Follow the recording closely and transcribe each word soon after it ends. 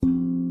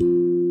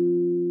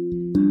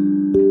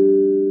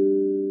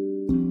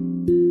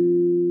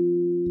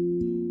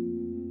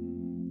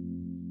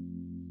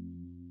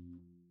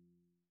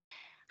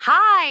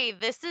Hi,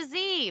 this is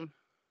Z.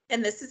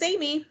 And this is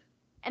Amy.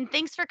 And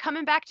thanks for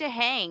coming back to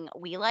hang.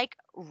 We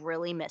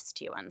really missed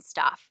you and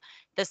stuff.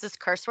 This is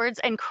Curse Words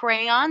and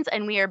Crayons,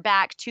 and we are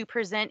back to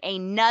present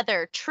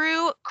another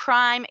true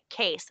crime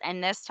case.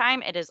 And this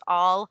time it is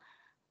all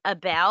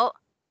about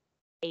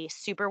a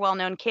super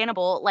well-known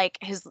cannibal. Like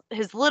his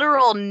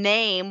literal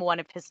name, one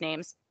of his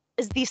names,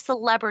 is the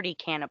celebrity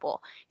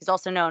cannibal. He's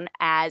also known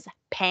as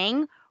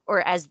Pang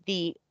or as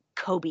the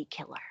Kobe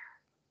killer.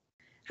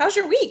 How's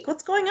your week?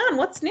 What's going on?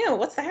 What's new?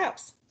 What's the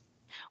house?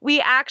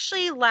 We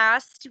actually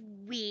last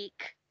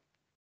week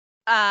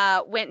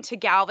went to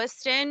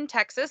Galveston,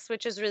 Texas,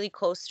 which is really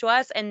close to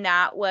us, and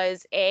that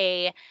was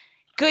a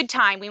good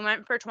time. We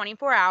went for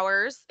 24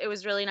 hours. It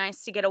was really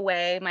nice to get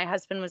away. My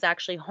husband was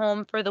actually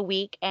home for the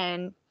week,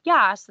 and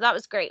yeah, so that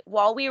was great.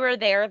 While we were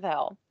there,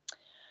 though,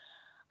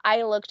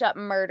 I looked up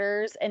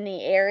murders in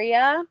the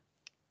area,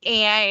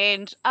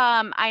 and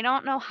I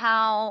don't know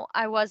how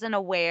I wasn't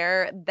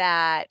aware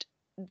that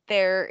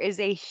there is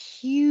a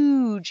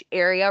huge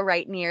area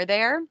right near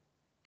there,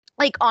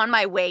 like on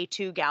my way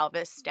to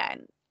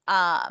Galveston,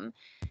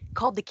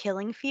 called the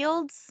Killing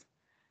Fields,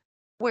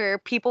 where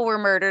people were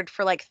murdered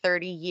for like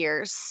 30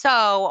 years.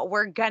 So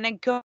we're gonna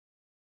go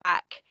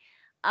back.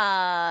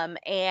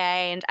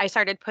 And I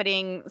started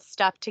putting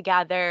stuff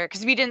together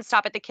because we didn't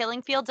stop at the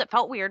Killing Fields. It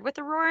felt weird with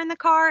Aurora in the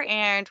car,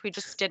 and we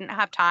just didn't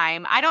have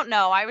time. I don't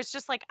know. I was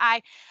just like,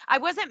 I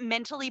wasn't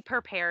mentally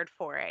prepared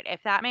for it,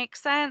 if that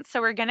makes sense. So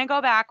we're gonna go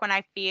back when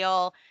I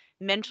feel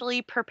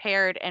mentally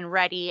prepared and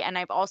ready. And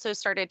I've also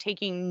started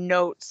taking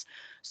notes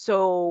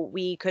so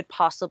we could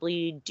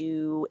possibly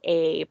do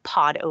a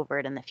pod over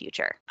it in the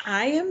future.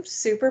 I am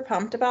super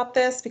pumped about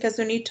this because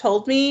when you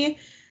told me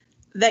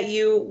that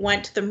you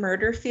went to the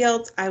murder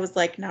fields, I was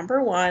like,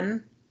 number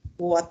one,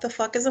 what the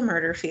fuck is a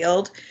murder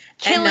field?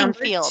 Killing and number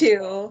field.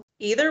 two,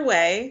 either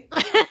way,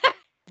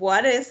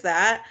 what is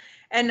that?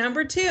 And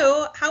number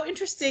two, how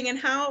interesting and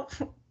how,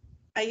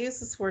 I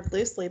use this word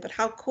loosely, but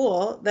how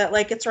cool that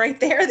like it's right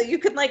there that you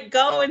can like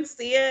go and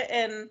see it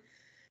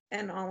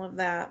and all of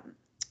that.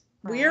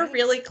 Right. We're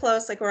really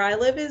close. Like where I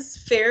live is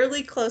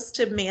fairly close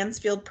to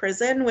Mansfield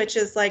Prison, which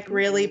is like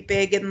really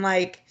big and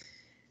like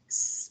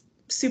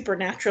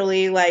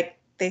supernaturally, like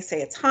they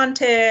say it's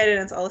haunted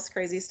and it's all this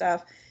crazy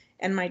stuff.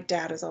 And my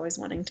dad is always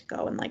wanting to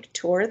go and like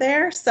tour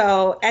there.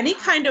 So any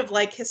kind of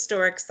like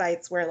historic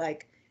sites where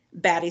like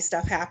baddie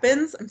stuff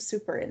happens, I'm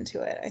super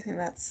into it. I think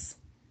that's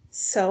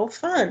so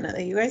fun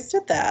that you guys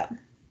did that.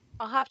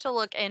 I'll have to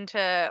look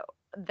into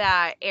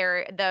that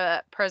area,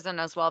 the prison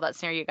as well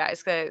that's near you guys,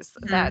 because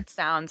that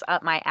sounds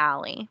up my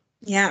alley.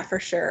 Yeah, for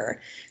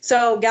sure.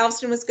 So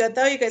Galveston was good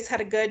though. You guys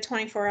had a good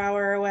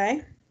 24-hour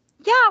away.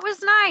 Yeah, it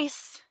was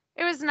nice.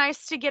 It was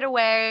nice to get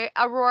away.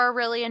 Aurora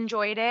really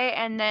enjoyed it.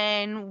 And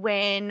then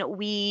when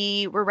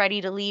we were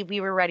ready to leave, we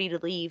were ready to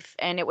leave.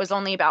 And it was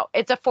only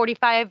it's a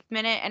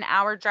 45-minute, an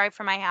hour drive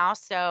from my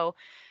house. So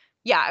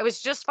yeah, it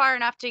was just far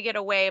enough to get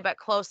away, but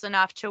close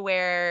enough to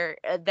where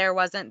there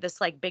wasn't this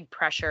like big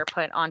pressure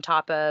put on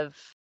top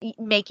of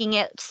making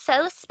it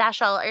so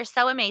special or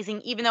so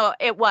amazing, even though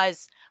it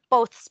was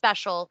both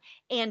special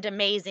and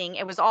amazing.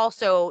 It was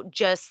also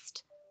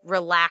just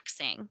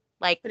relaxing.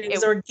 Like But it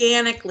was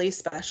organically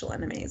special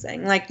and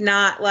amazing. Like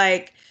not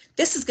like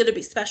this is going to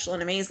be special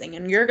and amazing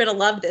and you're going to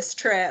love this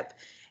trip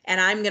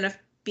and I'm going to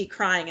be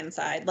crying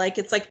inside. Like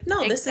it's like,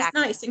 no, this is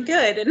nice and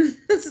good and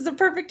this is the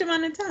perfect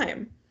amount of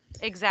time.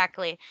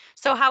 Exactly.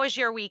 So how was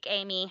your week,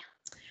 Amy?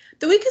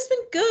 The week has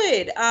been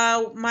good.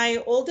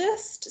 My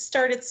oldest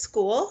started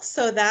school,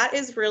 so that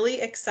is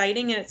really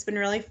exciting and it's been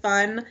really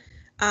fun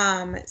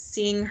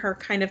seeing her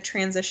kind of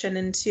transition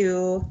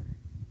into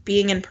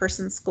being in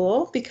person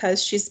school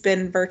because she's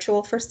been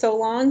virtual for so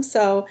long.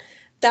 So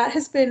that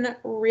has been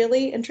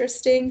really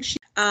interesting.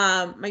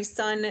 My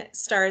son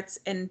starts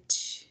in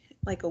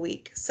like a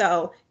week,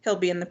 so he'll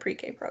be in the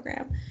pre-K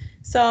program.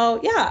 So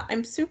yeah, it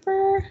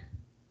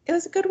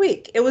was a good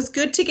week. It was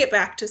good to get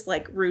back to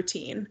like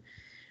routine.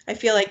 I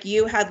feel like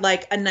you had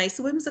like a nice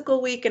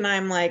whimsical week and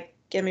I'm like,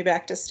 get me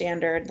back to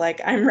standard.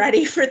 Like I'm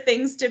ready for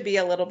things to be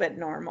a little bit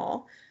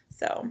normal.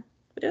 So,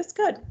 but it was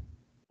good.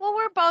 Well,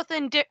 we're both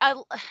in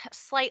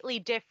slightly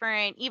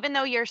different, even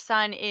though your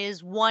son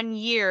is 1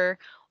 year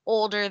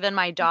older than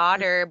my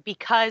daughter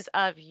because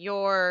of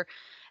your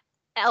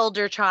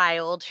elder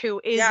child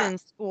who is in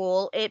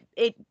school.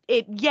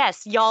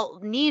 Yes, y'all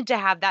need to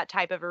have that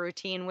type of a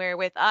routine where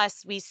with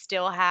us, we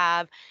still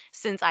have,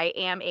 since I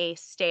am a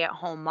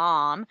stay-at-home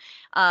mom,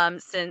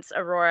 since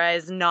Aurora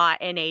is not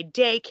in a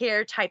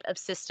daycare type of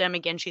system,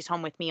 again, she's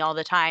home with me all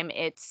the time.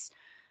 It's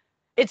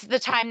the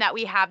time that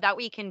we have that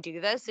we can do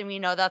this, and we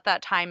know that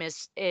that time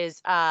is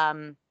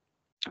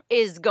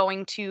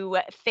going to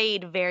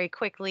fade very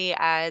quickly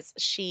as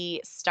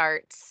she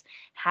starts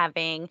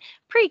having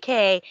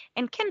pre-K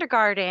and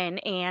kindergarten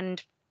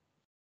and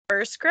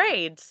first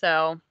grade.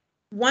 So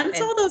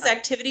once all those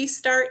activities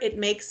start, it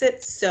makes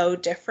it so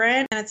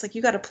different. And it's like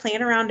you got to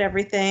plan around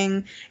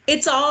everything.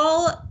 It's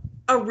all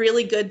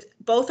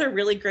both are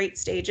really great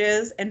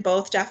stages and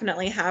both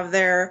definitely have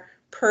their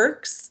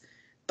perks.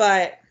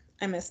 But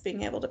I miss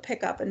being able to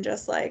pick up and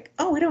just like,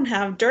 oh, we don't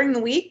have during the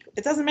week.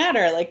 It doesn't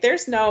matter. Like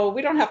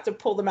we don't have to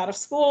pull them out of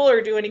school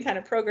or do any kind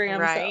of program.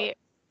 So Right. it's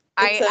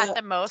I at the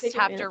take most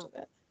have advantage to of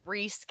it.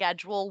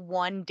 reschedule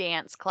one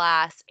dance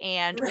class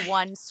and Right.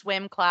 one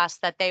swim class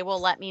that they will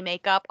let me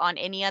make up on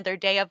any other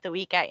day of the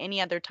week at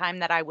any other time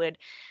that I would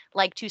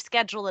like to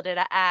schedule it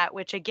at,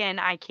 which again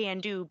I can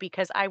do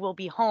because I will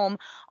be home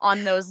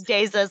on those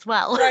days as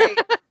well. Right.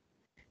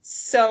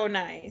 So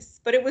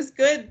nice. But it was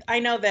good. I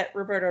know that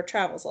Roberto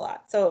travels a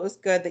lot, so it was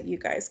good that you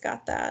guys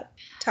got that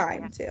Yeah.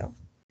 time too.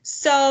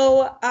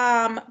 So,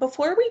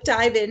 before we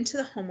dive into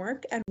the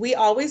homework, and we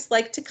always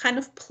like to kind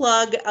of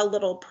plug a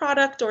little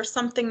product or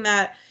something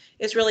that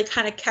is really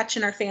kind of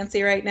catching our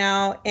fancy right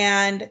now.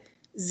 And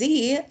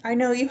Z, I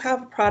know you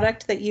have a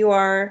product that you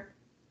are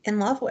in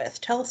love with.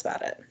 Tell us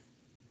about it.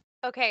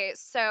 Okay,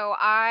 so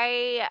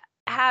I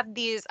have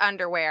these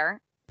underwear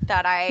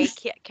that I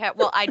kept.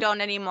 Well, I don't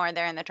anymore.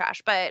 They're in the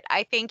trash, but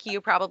I think you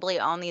probably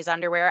own these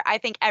underwear. I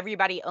think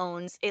everybody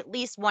owns at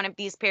least one of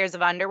these pairs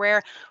of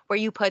underwear where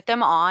you put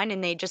them on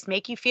and they just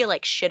make you feel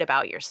like shit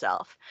about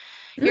yourself.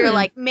 You're Mm.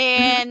 like,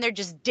 man, they're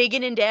just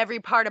digging into every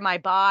part of my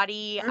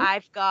body. Mhm.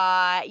 I've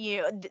got,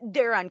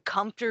 they're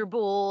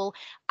uncomfortable.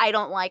 I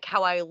don't like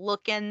how I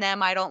look in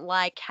them. I don't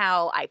like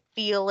how I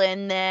feel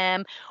in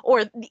them.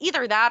 Or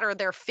either that or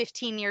they're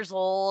 15 years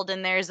old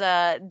and there's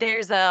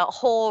a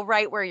hole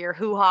right where your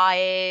hoo-ha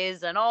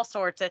is and all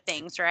sorts of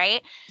things,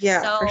 right?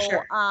 Yeah, for So,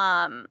 sure.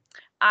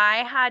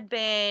 I had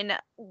been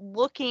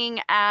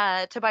looking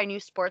at to buy new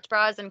sports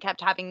bras and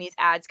kept having these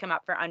ads come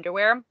up for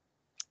underwear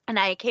and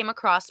I came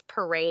across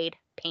parade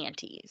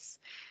panties.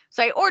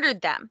 So I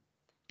ordered them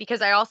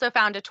because I also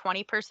found a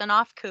 20%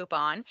 off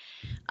coupon.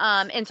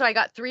 And so I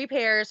got three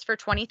pairs for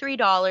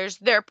 $23.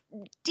 They're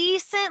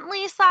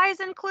decently size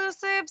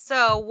inclusive.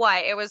 So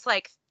what? It was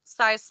like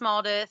size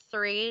small to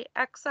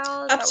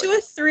 3XL. Is Up that to what?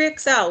 a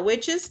 3XL,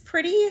 which is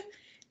pretty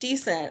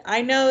decent.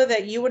 I know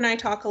that you and I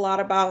talk a lot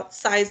about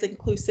size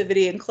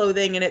inclusivity in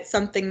clothing, and it's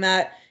something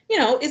that,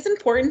 is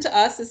important to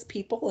us as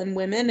people and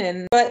women.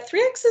 And but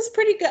 3X is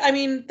pretty good. I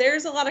mean,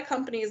 there's a lot of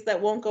companies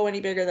that won't go any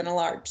bigger than a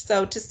large.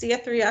 So to see a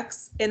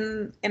 3X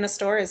in a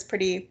store is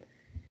pretty.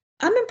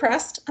 I'm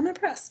impressed. I'm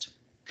impressed.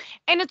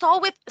 And it's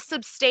all with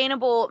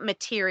sustainable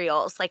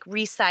materials, like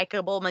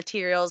recyclable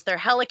materials. They're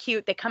hella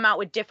cute. They come out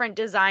with different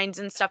designs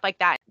and stuff like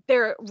that.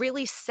 They're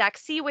really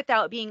sexy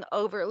without being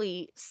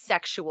overly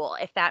sexual,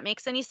 if that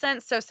makes any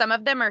sense. So some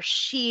of them are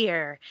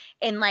sheer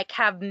and like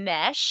have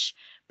mesh,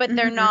 but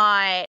they're Hmm.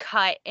 not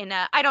cut in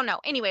a, I don't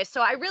know. Anyway,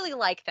 so I really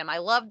like them. I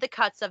love the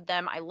cuts of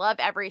them. I love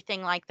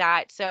everything like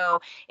that.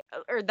 So,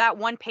 or that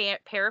one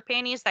pair of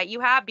panties that you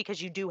have,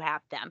 because you do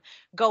have them,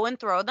 go and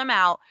throw them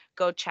out.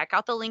 Go check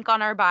out the link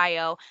on our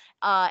bio.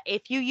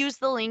 If you use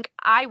the link,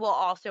 I will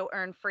also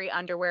earn free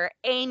underwear.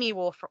 Amy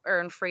will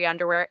earn free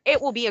underwear.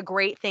 It will be a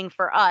great thing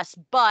for us,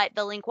 but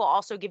the link will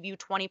also give you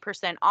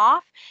 20%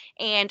 off.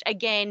 And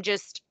again,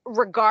 just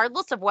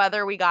regardless of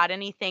whether we got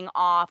anything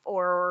off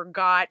or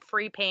got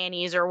free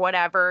panties or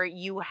whatever,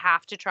 you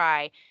have to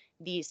try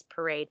these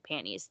parade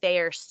panties. They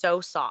are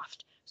so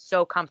soft,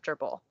 so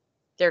comfortable.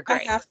 They're I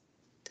great. have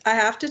I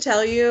have to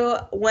tell you,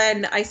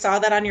 when I saw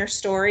that on your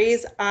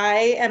stories,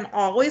 I am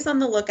always on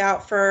the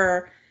lookout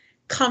for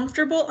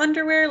comfortable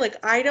underwear. Like,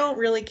 I don't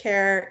really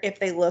care if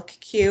they look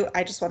cute.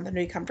 I just want them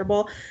to be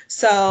comfortable.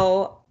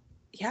 So,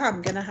 yeah,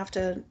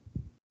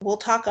 we'll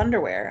talk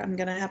underwear. I'm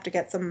gonna have to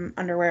get some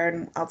underwear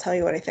and I'll tell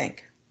you what I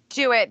think.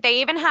 Do it.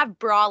 They even have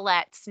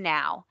bralettes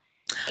now.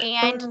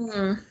 And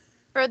Mm.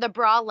 for the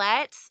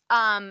bralettes,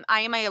 I'm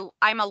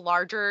a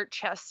larger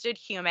chested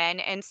human,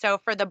 and so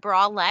for the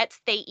bralettes,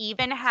 they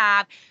even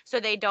have so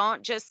they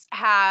don't just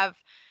have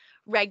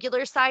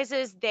regular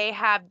sizes, they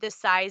have the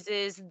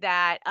sizes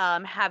that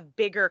have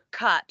bigger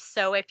cups.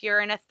 So if you're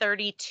in a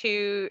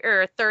 32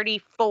 or a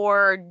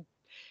 34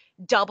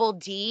 double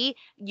D,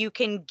 you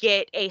can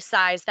get a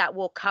size that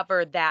will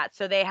cover that.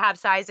 So they have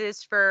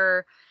sizes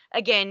for,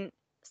 again,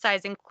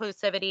 size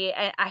inclusivity.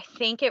 And I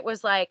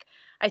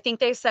think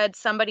they said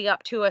somebody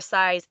up to a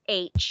size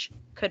H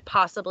could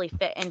possibly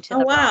fit into Oh,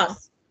 the wow.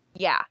 bras.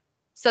 Yeah.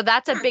 So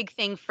that's a big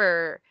thing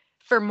for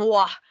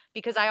moi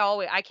because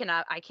I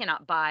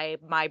cannot buy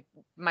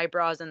my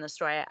bras in the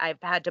store.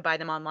 I've had to buy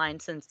them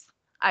online since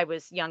I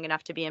was young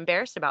enough to be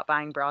embarrassed about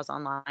buying bras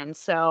online.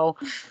 So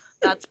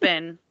that's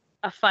been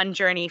a fun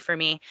journey for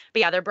me.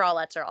 But yeah, their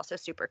bralettes are also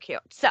super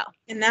cute. So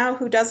And now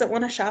who doesn't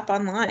want to shop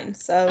online?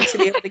 So to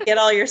be able to get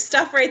all your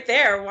stuff right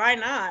there, why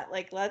not?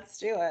 Like, let's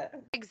do it.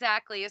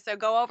 exactly. So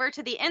go over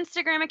to the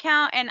Instagram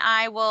account and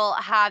I will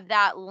have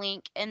that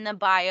link in the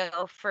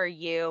bio for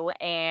you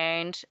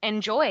and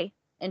enjoy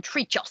and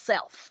treat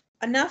yourself.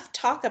 Enough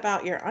talk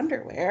about your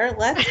underwear.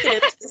 Let's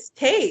get into this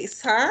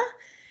case, huh?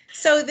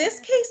 So, this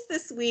case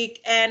this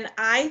week, and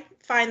I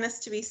find this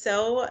to be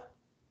so.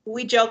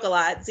 We joke a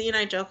lot. Z and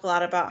I joke a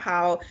lot about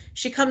how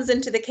she comes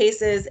into the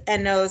cases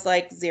and knows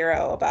like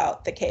zero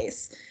about the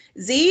case.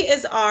 Z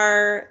is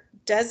our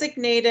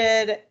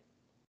designated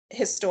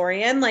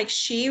historian. Like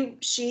she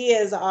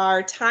is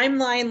our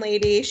timeline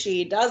lady.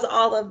 She does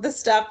all of the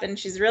stuff and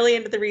she's really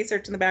into the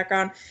research in the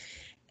background.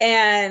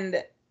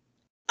 And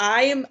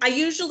I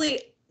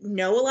usually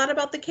know a lot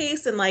about the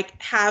case and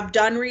like have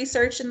done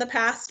research in the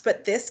past,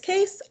 but this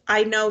case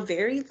I know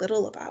very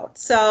little about.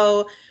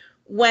 So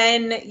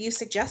when you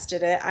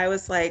suggested it, I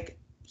was like,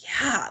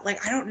 yeah,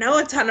 like I don't know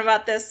a ton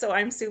about this, so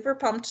I'm super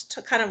pumped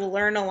to kind of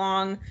learn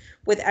along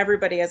with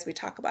everybody as we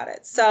talk about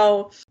it.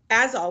 So,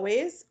 as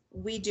always,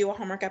 we do a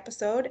homework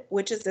episode,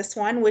 which is this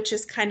one, which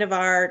is kind of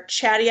our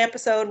chatty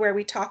episode where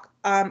we talk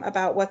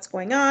about what's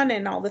going on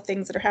and all the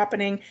things that are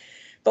happening.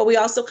 But we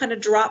also kind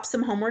of drop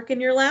some homework in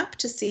your lap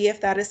to see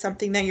if that is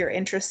something that you're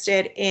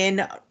interested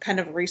in kind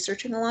of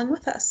researching along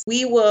with us.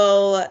 We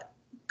will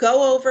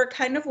go over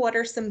kind of what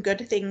are some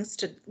good things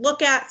to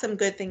look at, some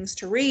good things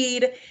to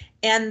read,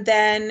 and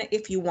then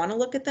if you want to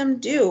look at them,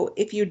 do.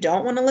 If you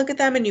don't want to look at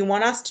them and you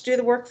want us to do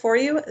the work for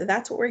you,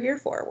 that's what we're here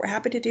for. We're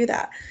happy to do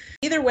that.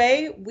 Either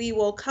way, we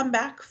will come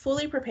back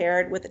fully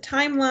prepared with a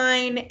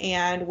timeline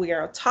and we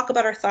will talk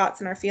about our thoughts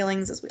and our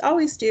feelings as we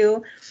always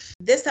do.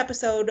 This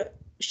episode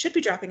should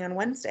be dropping on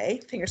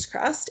Wednesday, fingers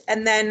crossed,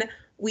 and then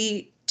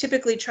we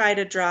typically try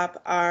to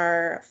drop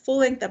our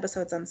full-length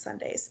episodes on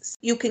Sundays.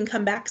 You can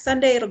come back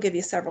Sunday. It'll give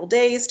you several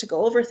days to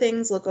go over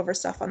things, look over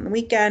stuff on the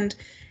weekend,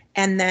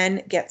 and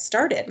then get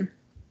started.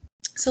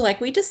 So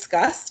like we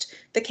discussed,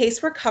 the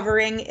case we're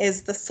covering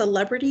is the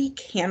celebrity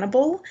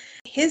cannibal.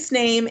 His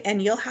name,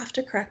 and you'll have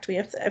to correct me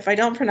if I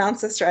don't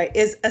pronounce this right,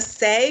 is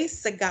Issei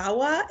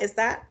Sagawa. Is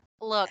that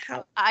Look,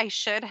 how? I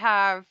should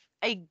have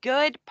a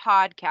good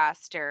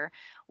podcaster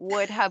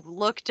would have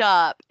looked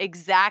up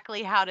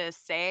exactly how to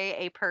say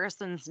a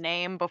person's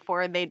name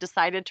before they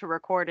decided to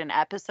record an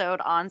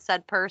episode on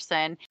said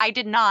person. I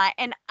did not,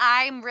 and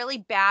I'm really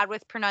bad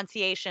with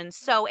pronunciation.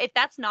 So if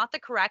that's not the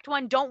correct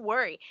one, don't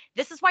worry.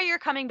 This is why you're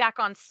coming back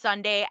on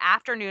Sunday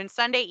afternoon,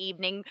 Sunday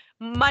evening,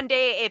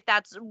 Monday if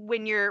that's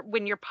when your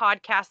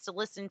podcast to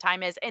listen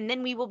time is, and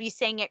then we will be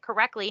saying it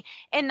correctly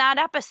in that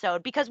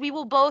episode because we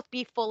will both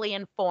be fully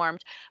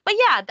informed. But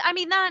yeah, I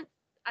mean that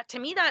to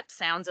me that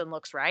sounds and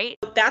looks right.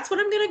 That's what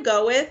I'm going to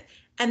go with.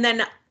 And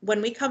then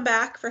when we come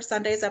back for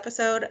Sunday's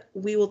episode,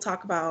 we will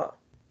talk about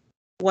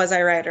was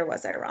I right or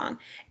was I wrong?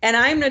 And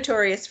I'm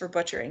notorious for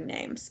butchering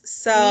names.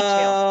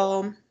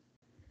 So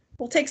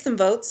we'll take some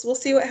votes. We'll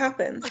see what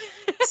happens.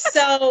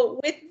 So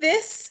with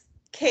this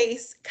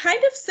case,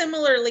 kind of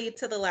similarly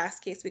to the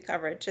last case we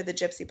covered, to the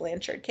Gypsy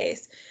Blanchard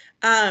case,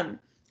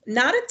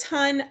 not a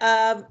ton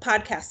of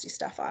podcasty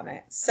stuff on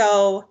it.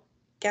 So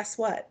guess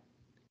what?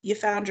 You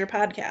found your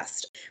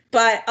podcast.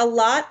 But a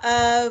lot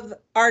of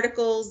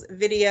articles,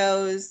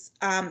 videos.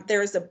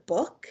 There's a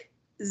book.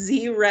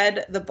 Z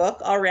read the book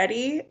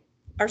already,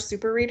 our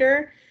super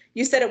reader.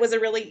 You said it was a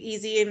really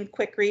easy and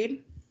quick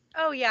read.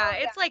 Oh yeah,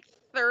 it's like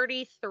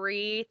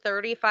 33,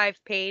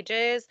 35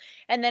 pages,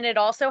 and then it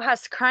also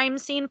has crime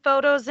scene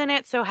photos in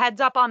it, so heads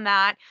up on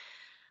that.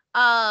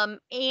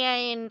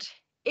 And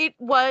it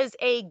was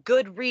a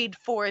good read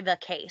for the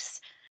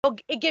case.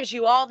 It gives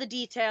you all the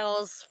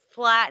details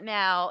flat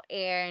now,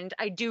 and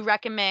I do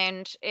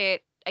recommend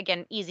it.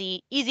 Again,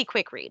 easy,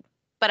 quick read.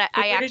 But I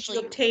Where did you actually,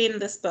 obtain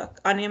this book?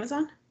 On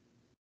Amazon?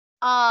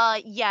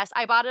 yes,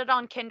 I bought it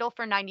on Kindle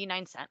for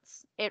 99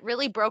 cents. It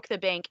really broke the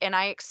bank, and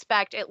I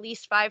expect at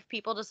least 5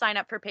 people to sign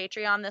up for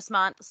Patreon this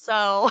month,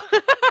 so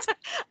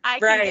I can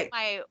get Right.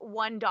 my To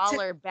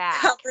 $1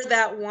 back. cover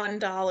that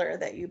 $1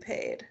 that you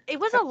paid. It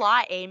was a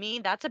lot, Amy.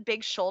 That's a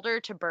big shoulder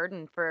to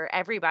burden for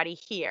everybody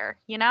here,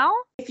 you know?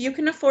 If you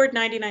can afford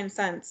 99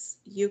 cents,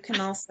 you can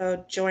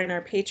also join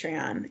our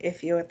Patreon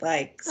if you would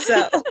like.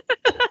 So,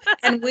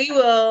 and we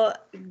will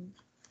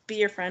be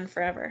your friend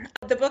forever.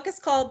 The book is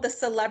called The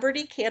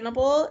Celebrity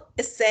Cannibal,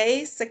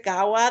 Issei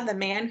Sagawa, the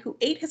man who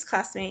ate his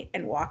classmate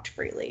and walked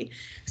freely.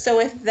 So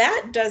if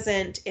that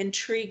doesn't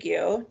intrigue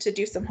you to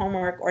do some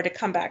homework or to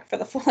come back for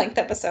the full-length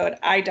episode,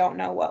 I don't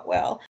know what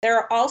will. There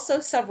are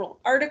also several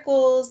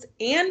articles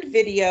and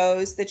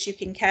videos that you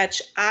can catch.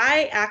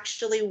 I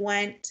actually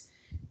went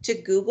to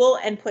Google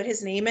and put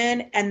his name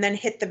in and then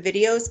hit the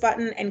videos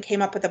button and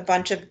came up with a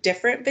bunch of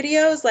different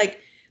videos.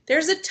 Like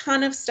there's a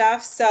ton of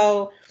stuff.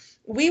 So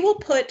we will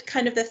put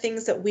kind of the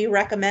things that we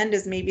recommend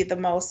as maybe the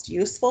most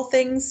useful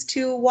things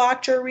to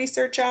watch or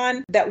research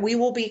on that we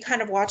will be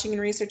kind of watching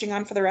and researching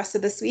on for the rest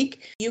of this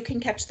week. You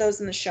can catch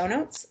those in the show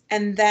notes.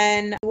 And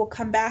then we'll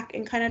come back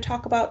and kind of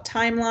talk about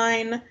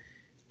timeline,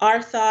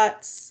 our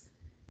thoughts,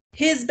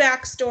 his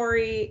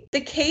backstory.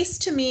 The case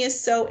to me is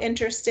so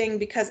interesting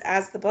because,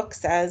 as the book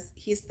says,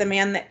 he's the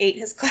man that ate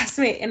his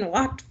classmate and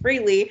walked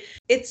freely.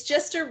 It's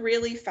just a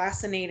really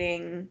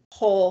fascinating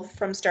whole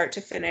from start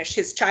to finish,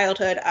 his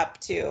childhood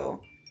up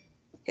to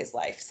his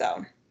life.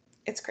 So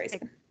it's crazy.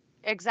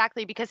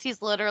 Exactly, because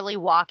he's literally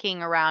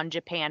walking around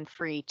Japan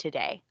free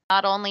today.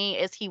 Not only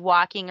is he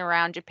walking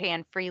around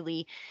Japan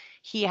freely,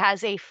 he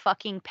has a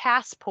fucking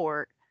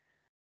passport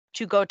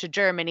to go to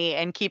Germany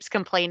and keeps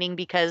complaining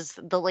because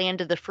the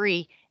land of the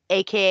free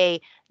aka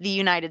the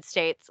United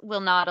States, will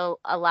not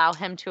allow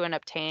him to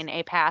obtain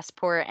a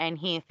passport, and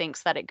he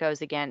thinks that it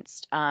goes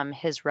against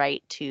his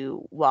right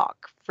to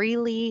walk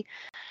freely.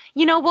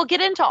 We'll get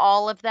into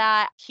all of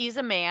that. He's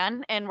a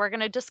man, and we're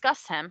going to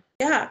discuss him.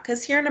 Yeah,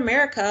 because here in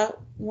America,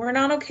 we're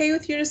not okay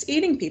with you just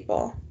eating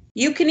people.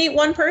 You can eat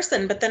one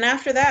person, but then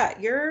after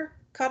that, you're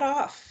cut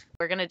off.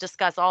 We're going to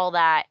discuss all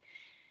that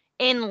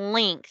in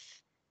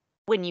length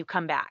when you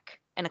come back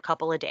in a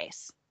couple of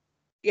days.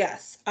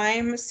 Yes,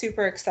 I'm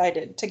super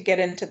excited to get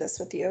into this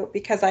with you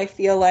because I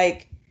feel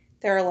like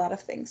there are a lot of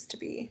things to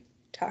be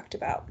talked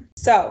about.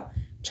 So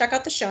check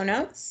out the show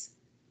notes,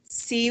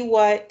 see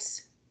what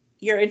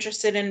you're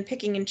interested in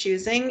picking and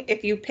choosing.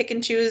 If you pick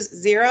and choose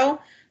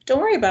 0, don't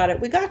worry about it.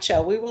 We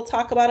gotcha. We will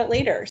talk about it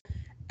later.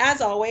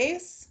 As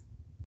always,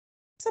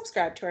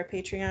 subscribe to our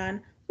Patreon.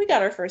 We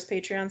got our first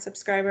Patreon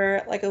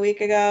subscriber like a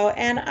week ago,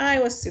 and I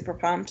was super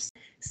pumped.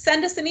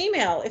 Send us an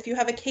email if you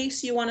have a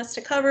case you want us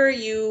to cover,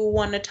 you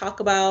want to talk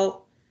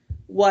about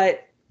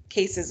what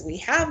cases we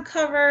have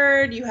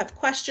covered, you have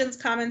questions,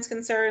 comments,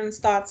 concerns,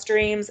 thoughts,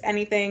 dreams,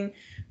 anything,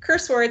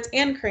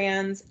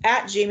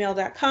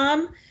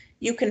 cursewordsandcrayons@gmail.com.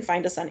 You can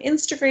find us on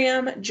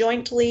Instagram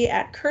jointly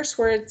at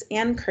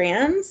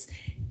cursewordsandcrayons,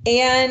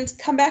 and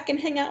come back and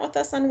hang out with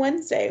us on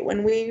Wednesday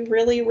when we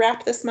really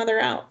wrap this mother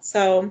out.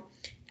 So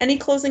any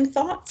closing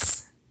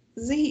thoughts,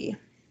 Z?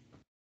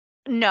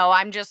 No,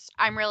 I'm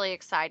really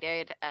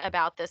excited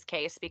about this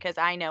case because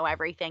I know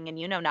everything and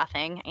you know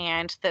nothing.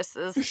 And this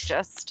is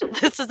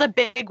a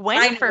big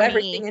win for me. I know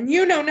everything and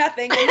you know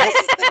nothing, and this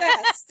is the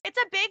best. It's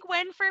a big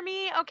win for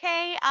me,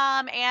 okay?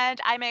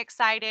 And I'm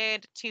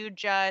excited to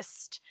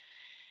just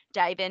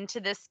dive into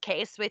this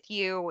case with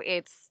you.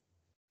 It's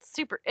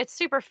super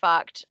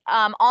fucked.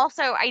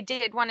 Also, I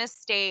did want to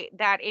state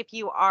that if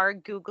you are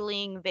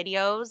Googling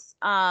videos,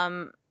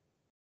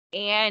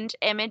 and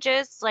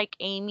images like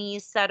Amy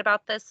said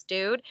about this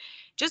dude,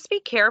 just be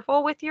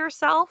careful with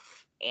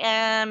yourself.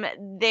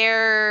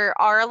 There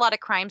are a lot of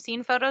crime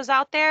scene photos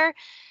out there.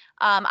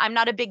 I'm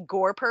not a big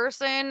gore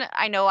person.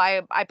 I know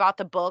I bought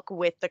the book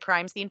with the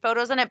crime scene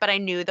photos in it, but I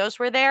knew those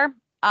were there.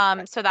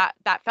 So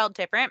that felt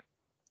different.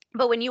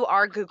 But when you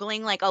are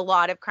Googling, like, a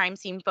lot of crime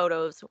scene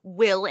photos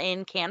will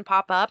and can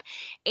pop up.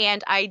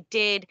 And I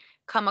did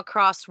come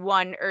across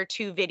 1 or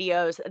 2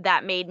 videos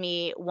that made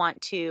me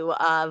want to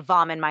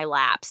vomit in my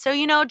lap. So,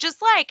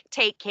 just like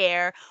take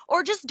care,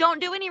 or just don't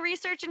do any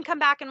research and come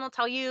back and we'll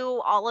tell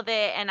you all of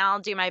it. And I'll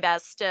do my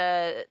best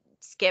to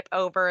skip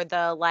over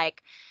the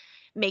like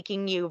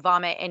making you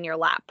vomit in your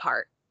lap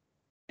part.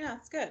 Yeah,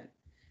 that's good.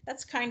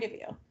 That's kind of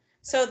you.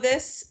 So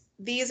these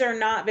are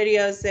not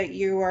videos that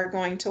you are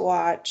going to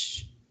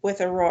watch with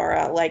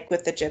Aurora, like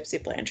with the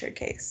Gypsy Blanchard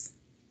case.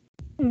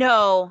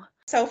 No.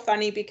 So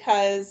funny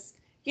because,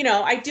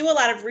 I do a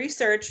lot of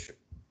research,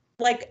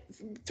 like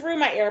through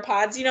my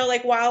AirPods,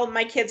 like while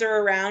my kids are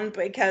around,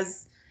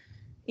 because,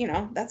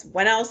 that's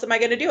when else am I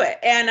going to do it?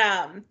 And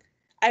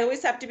I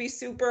always have to be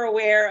super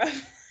aware of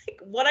like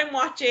what I'm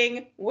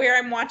watching, where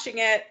I'm watching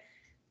it,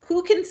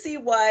 who can see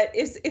what,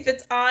 if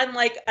it's on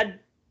like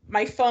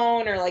my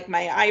phone or like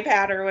my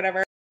iPad or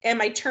whatever. Am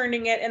I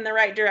turning it in the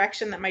right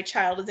direction that my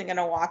child isn't going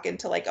to walk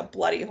into like a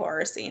bloody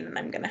horror scene and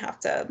I'm going to have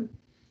to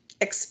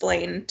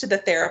explain to the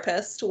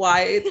therapist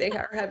why they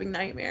are having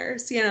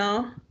nightmares, See,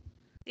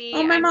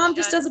 my mom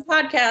just does a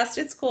podcast.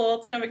 It's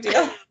cool. It's no big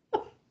deal.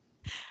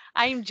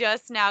 I'm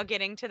just now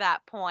getting to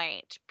that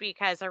point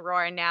because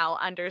Aurora now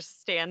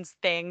understands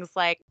things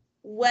like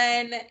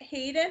when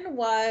Hayden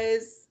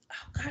was,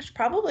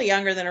 probably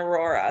younger than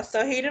Aurora.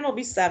 So Hayden will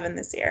be 7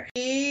 this year.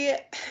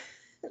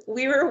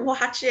 We were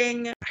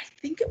watching, I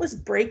think it was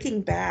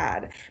Breaking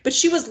Bad, but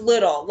she was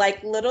little,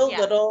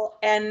 little,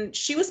 and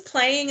she was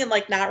playing and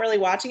like not really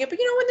watching it. But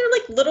when they're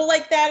like little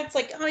like that, it's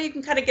like, oh, you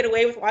can kind of get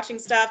away with watching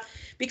stuff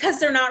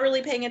because they're not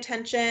really paying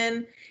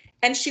attention.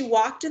 And she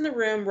walked in the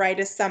room right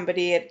as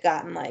somebody had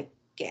gotten like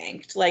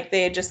ganked, like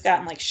they had just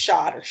gotten like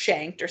shot or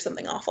shanked or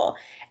something awful.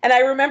 And I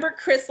remember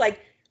Chris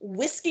like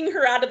whisking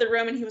her out of the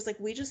room, and he was like,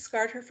 we just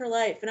scarred her for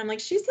life. And I'm like,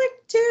 she's like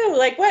 2,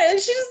 like what? And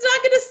she's just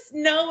not gonna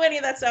know any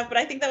of that stuff. But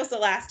I think that was the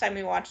last time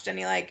we watched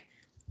any like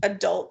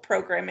adult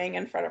programming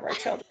in front of our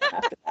children.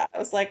 After that, I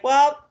was like,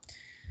 well,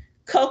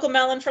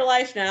 Cocomelon for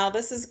life now.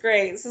 This is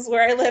great. This is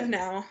where I live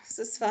now. This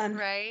is fun.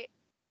 Right.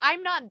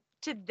 I'm not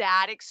to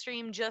that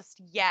extreme just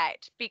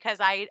yet because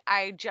I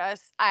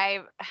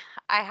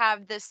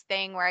have this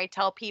thing where I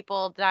tell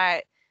people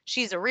that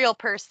she's a real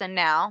person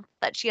now,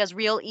 that she has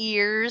real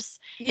ears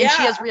and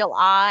she has real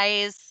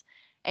eyes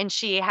and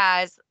she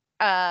has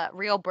a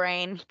real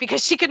brain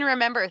because she can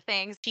remember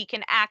things. She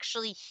can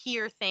actually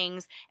hear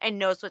things and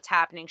knows what's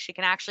happening. She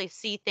can actually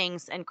see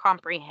things and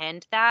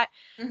comprehend that.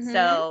 Mm-hmm.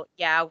 So,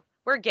 yeah,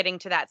 we're getting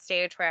to that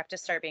stage where I have to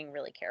start being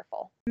really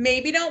careful.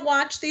 Maybe don't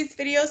watch these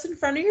videos in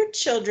front of your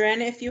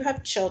children if you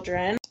have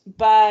children.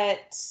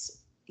 But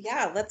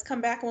yeah, let's come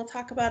back and we'll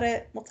talk about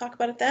it. We'll talk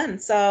about it then.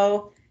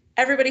 So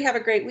everybody have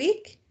a great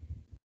week.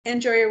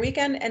 Enjoy your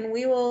weekend, and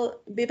we will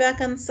be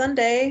back on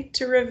Sunday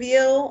to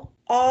reveal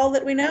all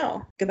that we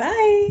know.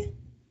 Goodbye.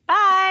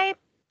 Bye.